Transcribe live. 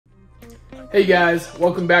Hey guys,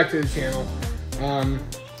 welcome back to the channel.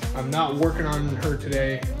 I'm not working on her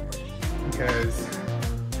today because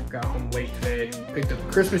I got home late today. Picked up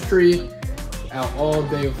a Christmas tree, out all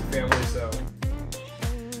day with the family, so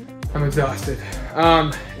I'm exhausted.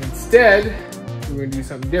 Instead, we're gonna do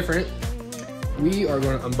something different. We are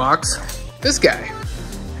gonna unbox this guy.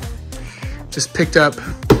 Just picked up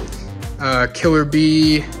Killer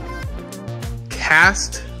Bee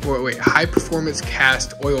cast, high performance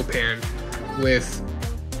cast oil pan with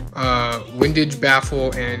windage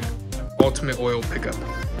baffle and ultimate oil pickup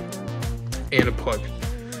and a plug.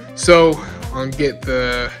 So I'll get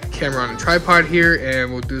the camera on a tripod here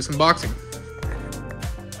and we'll do this unboxing.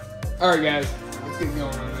 Alright guys, let's get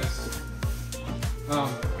going on this.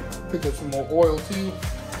 Picked up some more oil too.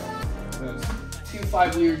 There's 2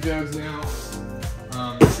 5-liter jugs now.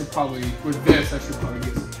 I should probably, with this, I should probably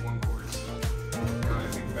get some 1 quarts. Now that I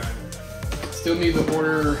think about it. Still need to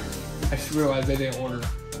order, I just realized I didn't order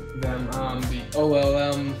them, the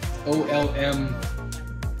OLM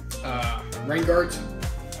rain guards.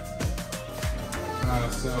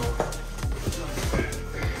 So,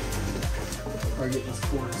 I'll get this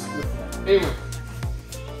quartz with that. Anyway,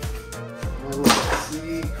 let's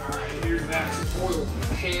see. Alright, here's that oil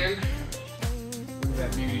pan. Look at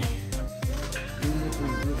that beauty.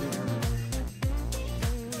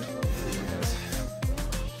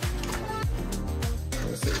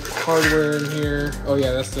 Hardware in here. Oh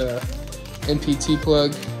yeah, that's the NPT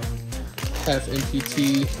plug. Half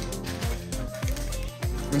NPT.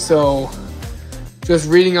 And so, just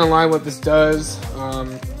reading online what this does,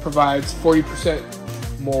 provides 40%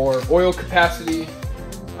 more oil capacity.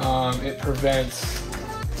 It prevents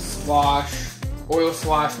oil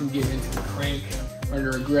slosh from getting into the crank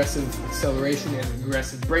under aggressive acceleration and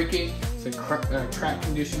aggressive braking, so track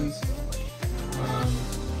conditions,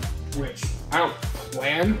 which I don't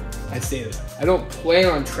plan. I say this. I don't plan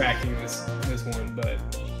on tracking this one, but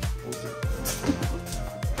we'll see.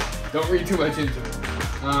 Don't read too much into it.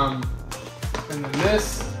 And then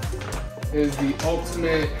this is the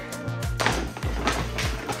ultimate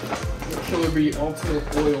Killer Bee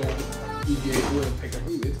ultimate oil EJ oil pickup.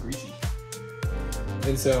 Ooh, it's greasy.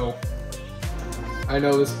 And so I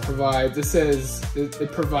know this provides. This says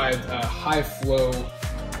it provides a high flow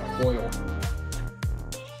oil.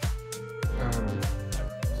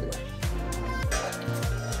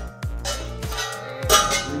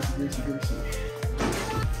 Greasy.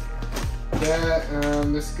 That,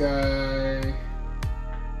 this guy.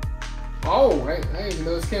 Oh, I didn't even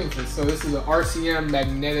know this came with this. So this is an RCM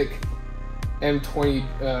magnetic M20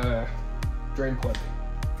 drain plug.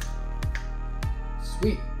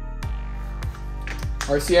 Sweet.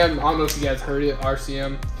 RCM, I don't know if you guys heard it.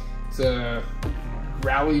 RCM, it's a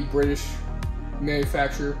Raleigh British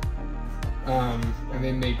manufacturer, and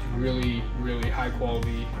they make really high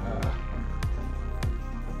quality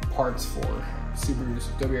parts for Subarus,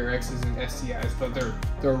 WRXs, and STIs, but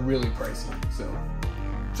they're really pricey. So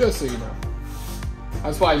just so you know,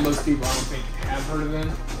 that's why most people I don't think have heard of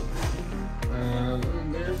them.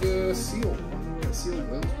 And there's the seal. I don't know where the seal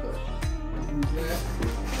goes, but I'll use that.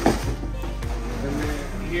 And then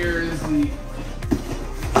here is the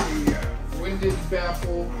windage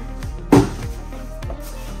baffle.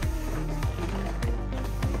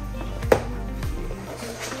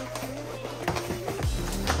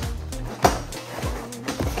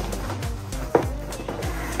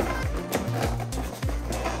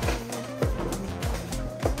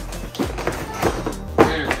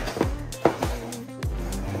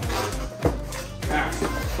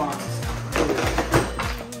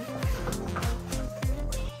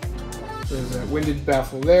 There's a windage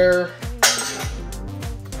baffle there.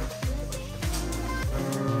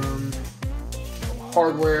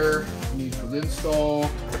 Hardware need for the install.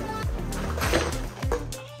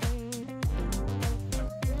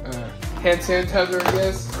 Hand sanitizer, I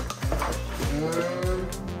guess.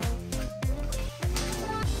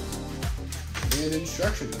 And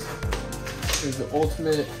instructions. There's the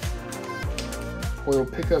ultimate oil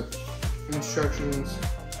pickup instructions.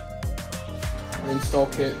 Install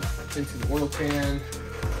kit into the oil pan.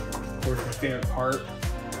 Of course, my favorite part,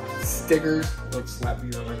 stickers. I love slap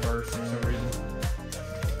these on my cars for some reason.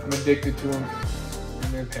 I'm addicted to them.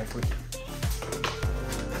 And then pamphlet.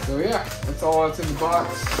 So yeah, that's all that's in the box.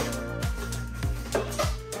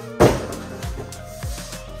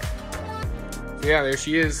 So yeah, there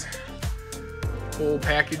she is. Whole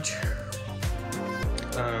package.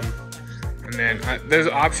 And then there's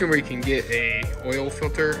an option where you can get a oil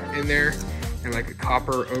filter in there and like a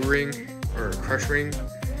copper O-ring or a crush ring.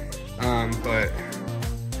 But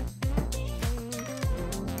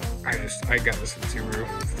I got this from Subaru.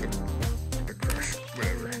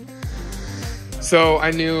 So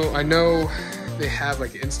I know they have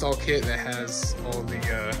like an install kit that has all the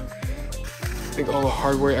I think all the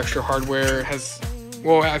hardware, extra hardware. It has,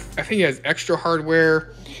 well, I think it has extra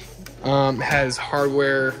hardware. Has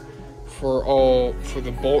hardware for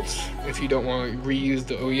the bolts if you don't want to reuse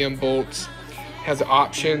the OEM bolts. Has an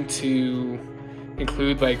option to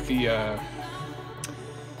include like the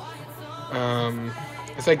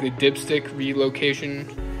it's like the dipstick relocation.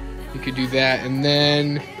 You could do that, and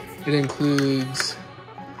then it includes,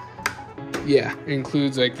 yeah, it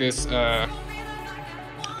includes like this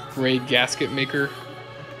gray gasket maker,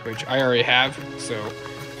 which I already have, so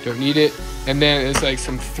don't need it. And then it's like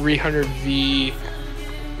some 300V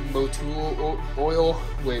Motul oil,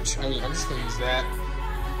 which, I mean, I'm just gonna use that.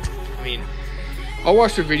 I mean, I'll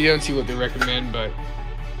watch the video and see what they recommend, but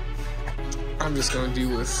I'm just gonna do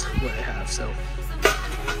with what I have, so.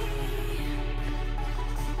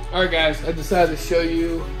 Alright guys, I decided to show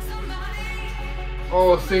you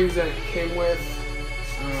all the things that it came with.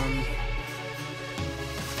 And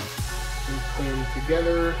put them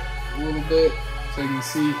together a little bit. So you can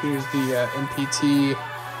see here's the MPT,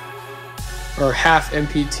 or half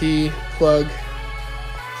MPT plug.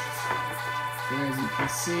 And as you can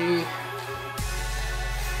see,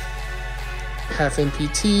 half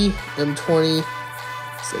MPT, M20.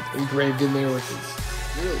 It's like engraved in there, which is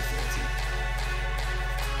really fancy.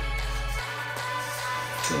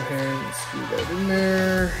 Go ahead and screw that in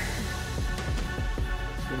there.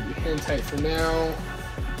 It's gonna be hand tight for now.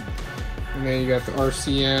 And then you got the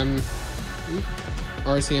RCM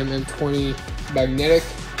M20 magnetic.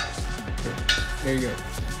 There you go,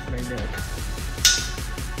 magnetic.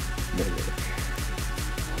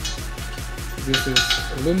 This is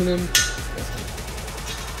aluminum.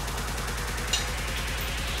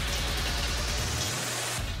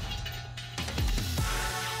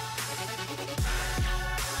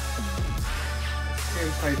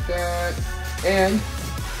 Like that, and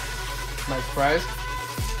my surprise,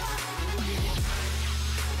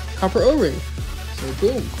 copper O-ring. So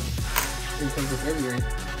boom, it comes with everything.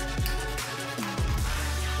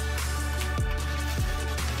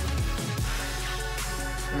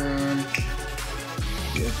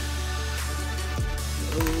 Yeah.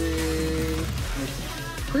 O-ring.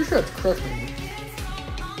 I'm pretty sure it's crushed.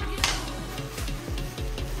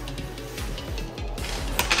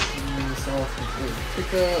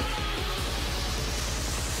 Pickup.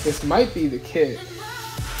 This might be the kit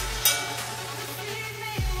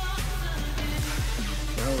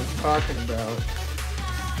I was talking about,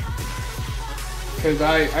 because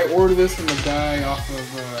I ordered this from a guy off of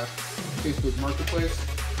Facebook Marketplace,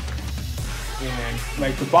 and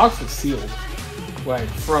like the box was sealed, like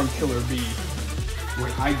from Killer B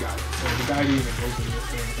when I got it. So the guy didn't even open this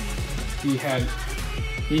thing.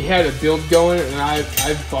 He had a build going, and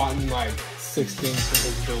I've bought like 6 things from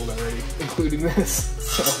his build already, including this.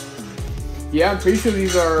 So yeah, I'm pretty sure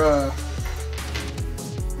these are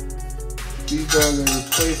the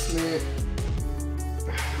replacement.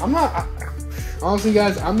 Honestly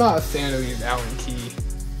guys, I'm not a fan of these Allen key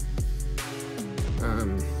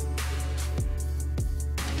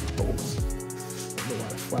bolts. I don't know why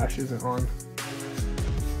the flash isn't on.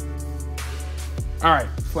 Alright,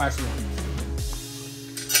 flash is on.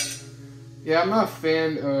 Yeah, I'm not a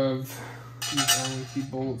fan of these Allen key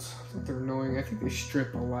bolts. I think they're annoying. I think they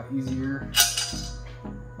strip a lot easier.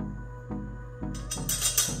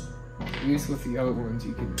 At least with the other ones,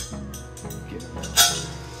 you can get them.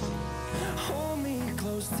 Hold me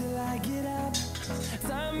close till I get up.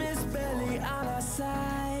 Time is barely on our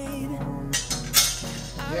side.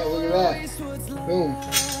 Yeah, look at that. Boom.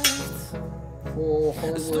 Full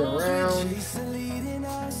hardware around.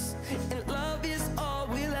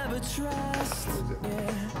 Trust.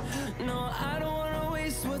 No, I don't want to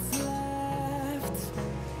waste what's left.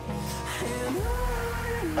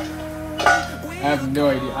 I have no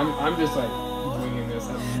idea. I'm just like winging this. I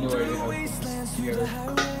have no idea how to put this together.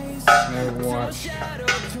 I haven't watched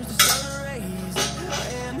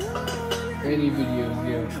any videos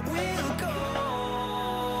yet.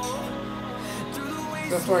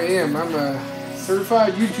 That's who I am. I'm a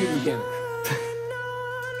certified YouTube mechanic.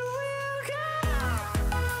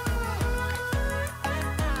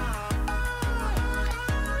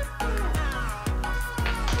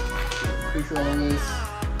 All this.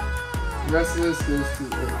 The rest of this goes to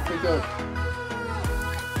the pickup.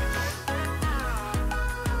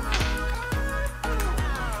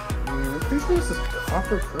 And I'm pretty sure this is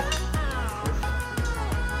copper crushed.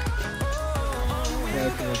 Yeah, I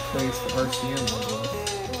can replace the RCM logo.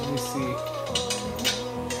 Let me see.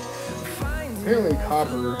 Apparently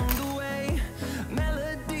copper.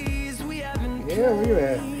 Yeah, look at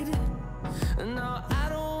that.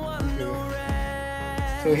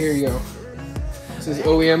 So here you go. This is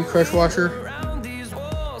OEM crush washer.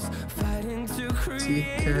 See,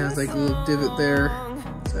 kind of has like a little divot there.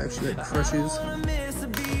 It's actually like crushes.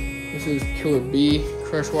 This is Killer B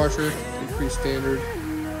crush washer. It's pretty standard.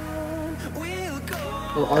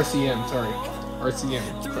 Or RCM, sorry.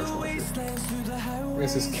 RCM crush washer.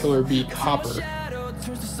 This is Killer B copper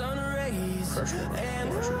crush washer.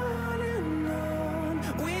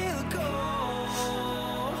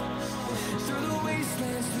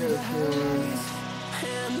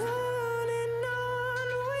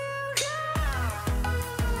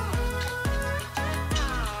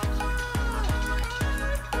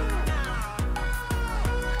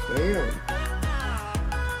 Damn.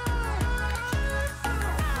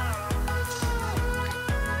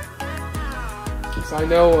 So I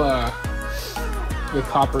know the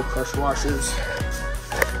copper crush washers.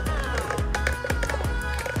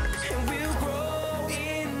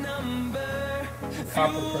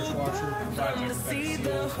 Copper crush washer provides like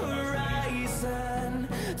better seals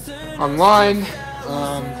online.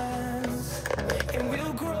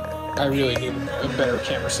 I really need a better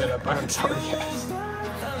camera setup. I'm sorry, guys.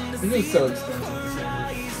 This is so expensive.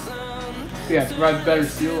 Yeah, to provide better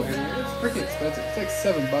seal, and it's freaking expensive. It's like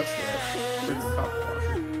 $7 for that freaking copper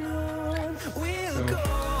washer. So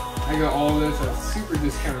I got all of this at a super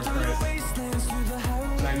discounted price.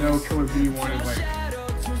 And I know Killer B wanted like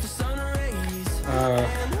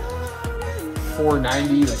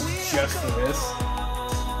 $4.90 like just for this,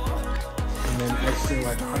 and then extra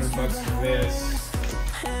like $100 for this,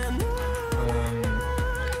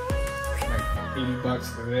 like $80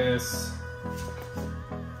 for this,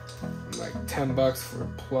 and like $10 for a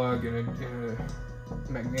plug and a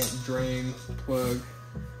magnetic drain plug.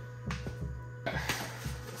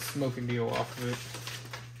 Smoking deal off of it.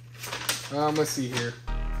 Let's see here.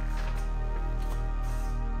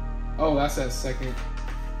 Oh, that's that second.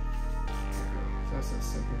 That's that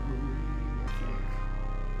second reading, I think.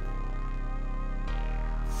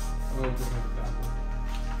 Oh, we'll have that one.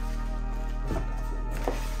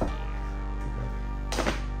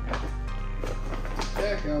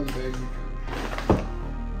 Back out, baby.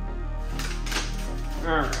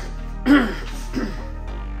 Alright.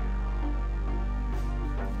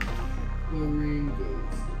 O-ring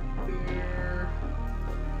goes there.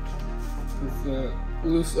 With the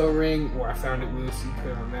loose O-ring, or I found it loose, you put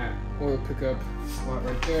it on that oil pickup slot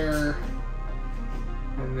right there,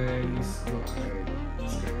 and then you slide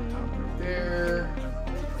this guy on top right there.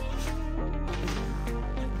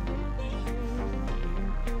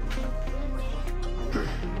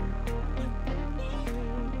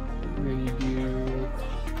 And then you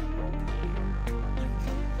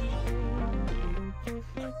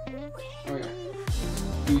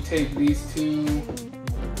do you take these two,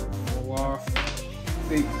 pull off.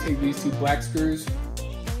 Take these two black screws,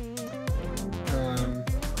 and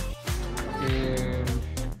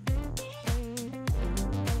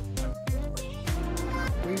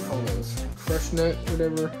what do you call those? Crush nut,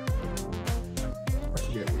 whatever. I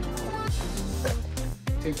forget what you call those.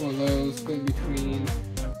 Take one of those, put in between.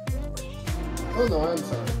 Oh no, I'm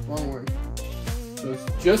sorry, wrong one. So it's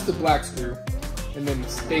just the black screw, and then the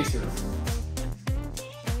spacer.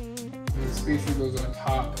 And the spacer goes on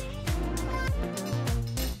top.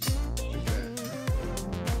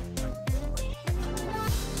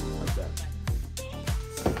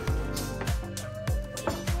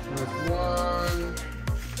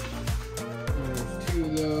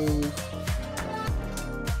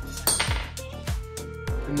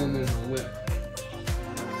 And then there's a lip.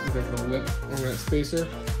 There's like a lip on that spacer.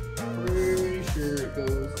 Pretty sure it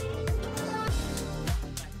goes.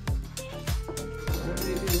 That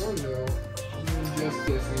may be wrong though. I'm just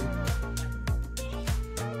guessing.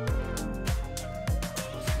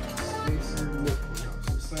 Spacer lip on the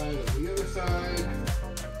opposite side. On the other side,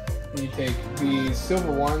 you take the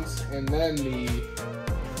silver ones and then the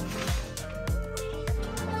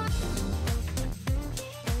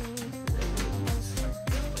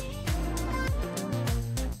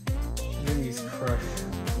crush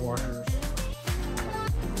washers.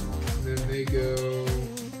 And then they go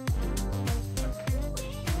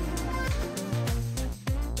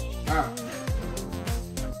out.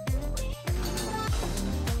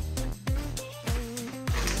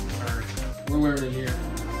 Alright, we're learning here.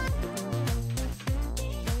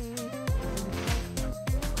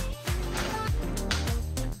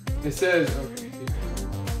 It says, okay, here.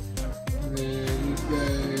 And then these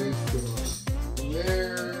guys go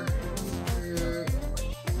there.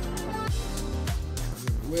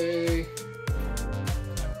 Way.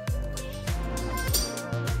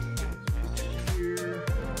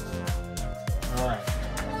 Alright.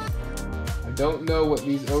 I've don't know what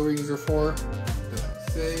these O-rings are for.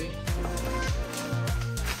 Doesn't say.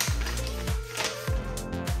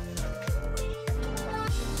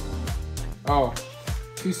 Oh,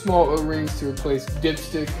 2 small O-rings to replace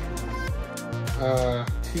dipstick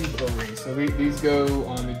tube O-rings. So these go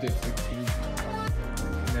on the dipstick tube.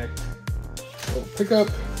 Connect. Little pickup.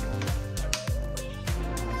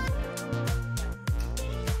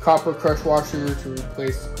 Copper crush washer to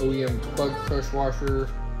replace OEM plug crush washer.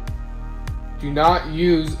 Do not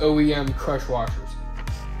use OEM crush washers.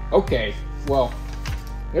 Okay, well,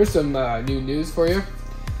 there's some new news for you.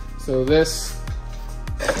 So this,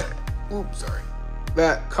 oops, sorry,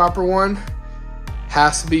 that copper one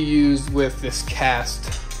has to be used with this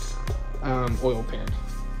cast oil pan,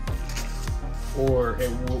 or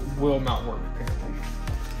it will not work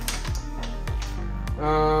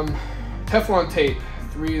apparently. Teflon tape.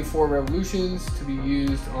 3 to 4 revolutions to be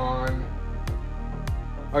used on,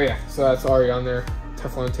 oh yeah, so that's already on there.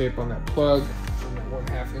 Teflon tape on that plug, on that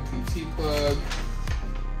 1/2 MPT plug.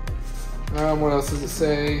 What else does it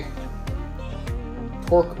say?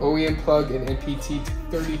 Torque OEM plug and MPT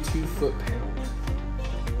 32-foot panels.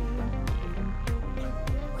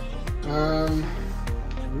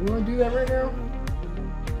 You want to do that right now?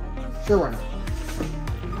 Sure, why not?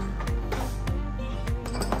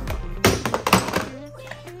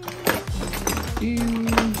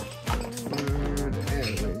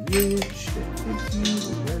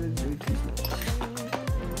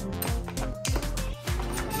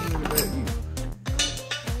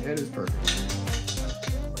 That is perfect.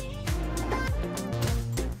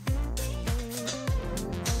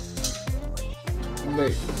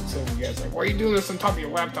 Wait, some of you guys are like, why are you doing this on top of your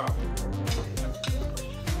laptop?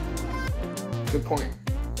 Good point.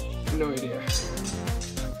 No idea.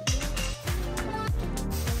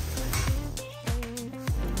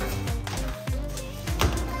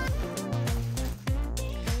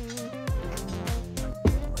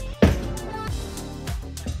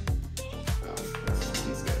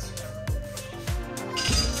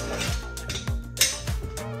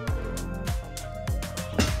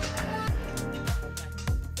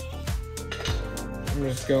 I'm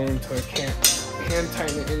just going to, I can't hand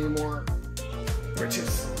tighten it anymore, which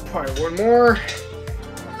is probably one more.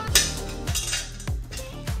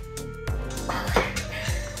 Alright.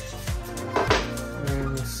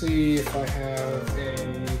 And let's see if I have a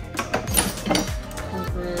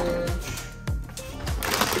wrench.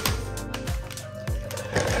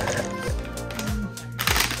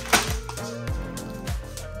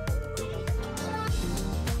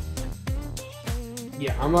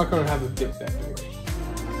 Yeah, I'm not going to have a bit that big.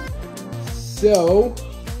 So,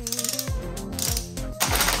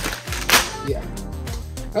 yeah,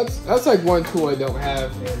 that's like one tool I don't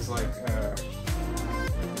have is like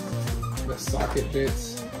the socket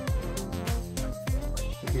bits.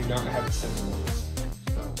 I do not have a set of those.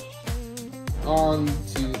 So, on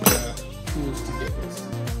to the tools to get this.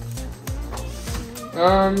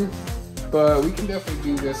 But we can definitely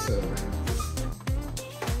do this.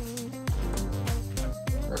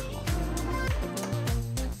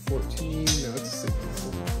 14, no, it's 6.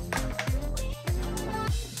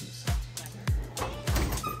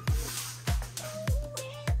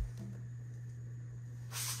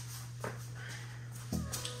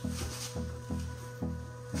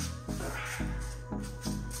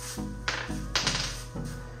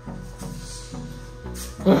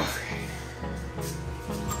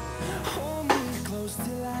 Hold me close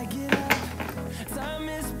till I get up. Time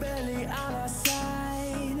is barely on our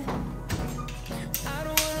side. I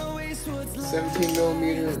don't wanna waste what's left. 17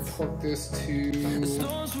 millimeter, and plug this to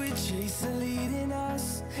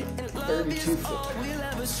 32 foot.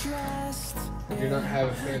 I do not have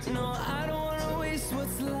a fancy one.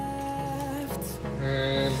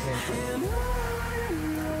 And hand.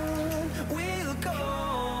 We'll go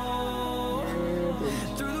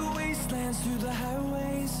through the wastelands, through the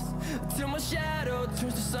highways, till my shadow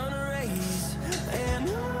turns to sun rays. And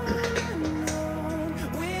on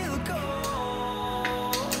we'll go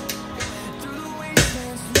through the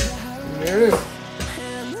wastelands, through the highways. There it is.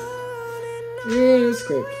 Yeah, it's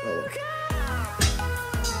good. Oh,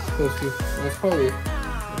 close to. That's probably.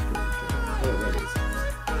 Oh, that is.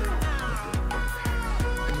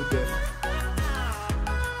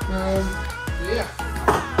 Yeah.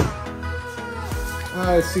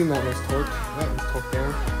 I've seen that was torqued. That was torqued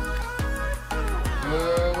down.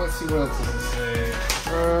 Let's see what else does it say.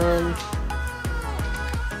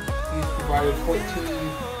 He's provided 14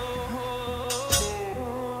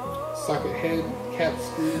 socket head cap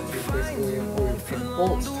screws, which basically employ pin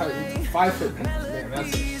bolts tightened to 5-foot pins. Man,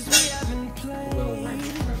 that's a little wrench.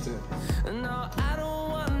 That's it.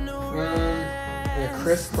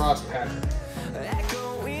 crisscross pattern.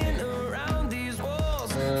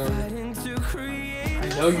 I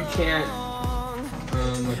know you can't.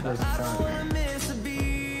 Like where's the front?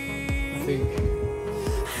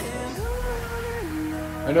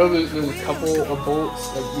 I know there's a couple of bolts,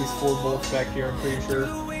 like these 4 bolts back here. I'm pretty sure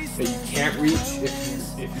that you can't reach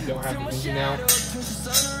if you don't have the engine out.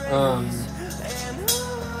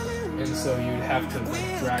 And so you'd have to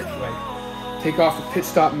like drag, like take off the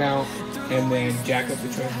Pitchstop mount and then jack up the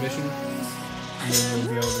transmission, and then you'll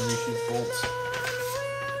be able to reach these bolts.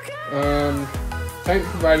 Tein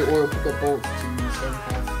provided oil pickup bolts to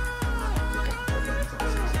 7.5.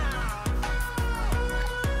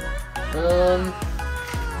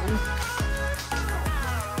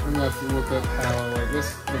 I'm gonna have to look up how like the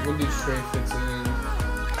windage tray fits in.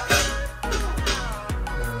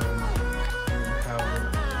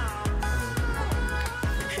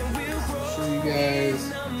 Show you guys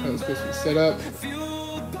how it's supposed to be set up.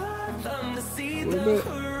 A little bit.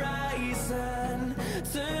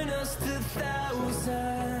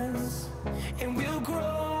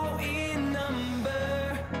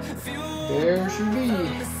 There she be.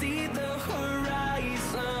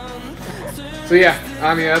 So yeah,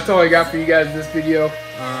 I mean that's all I got for you guys in this video.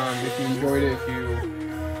 If you enjoyed it, if you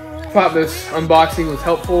thought this unboxing was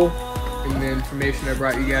helpful and the information I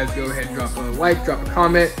brought you guys, go ahead and drop a like, drop a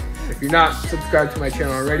comment. If you're not subscribed to my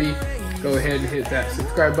channel already, go ahead and hit that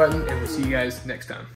subscribe button, and we'll see you guys next time.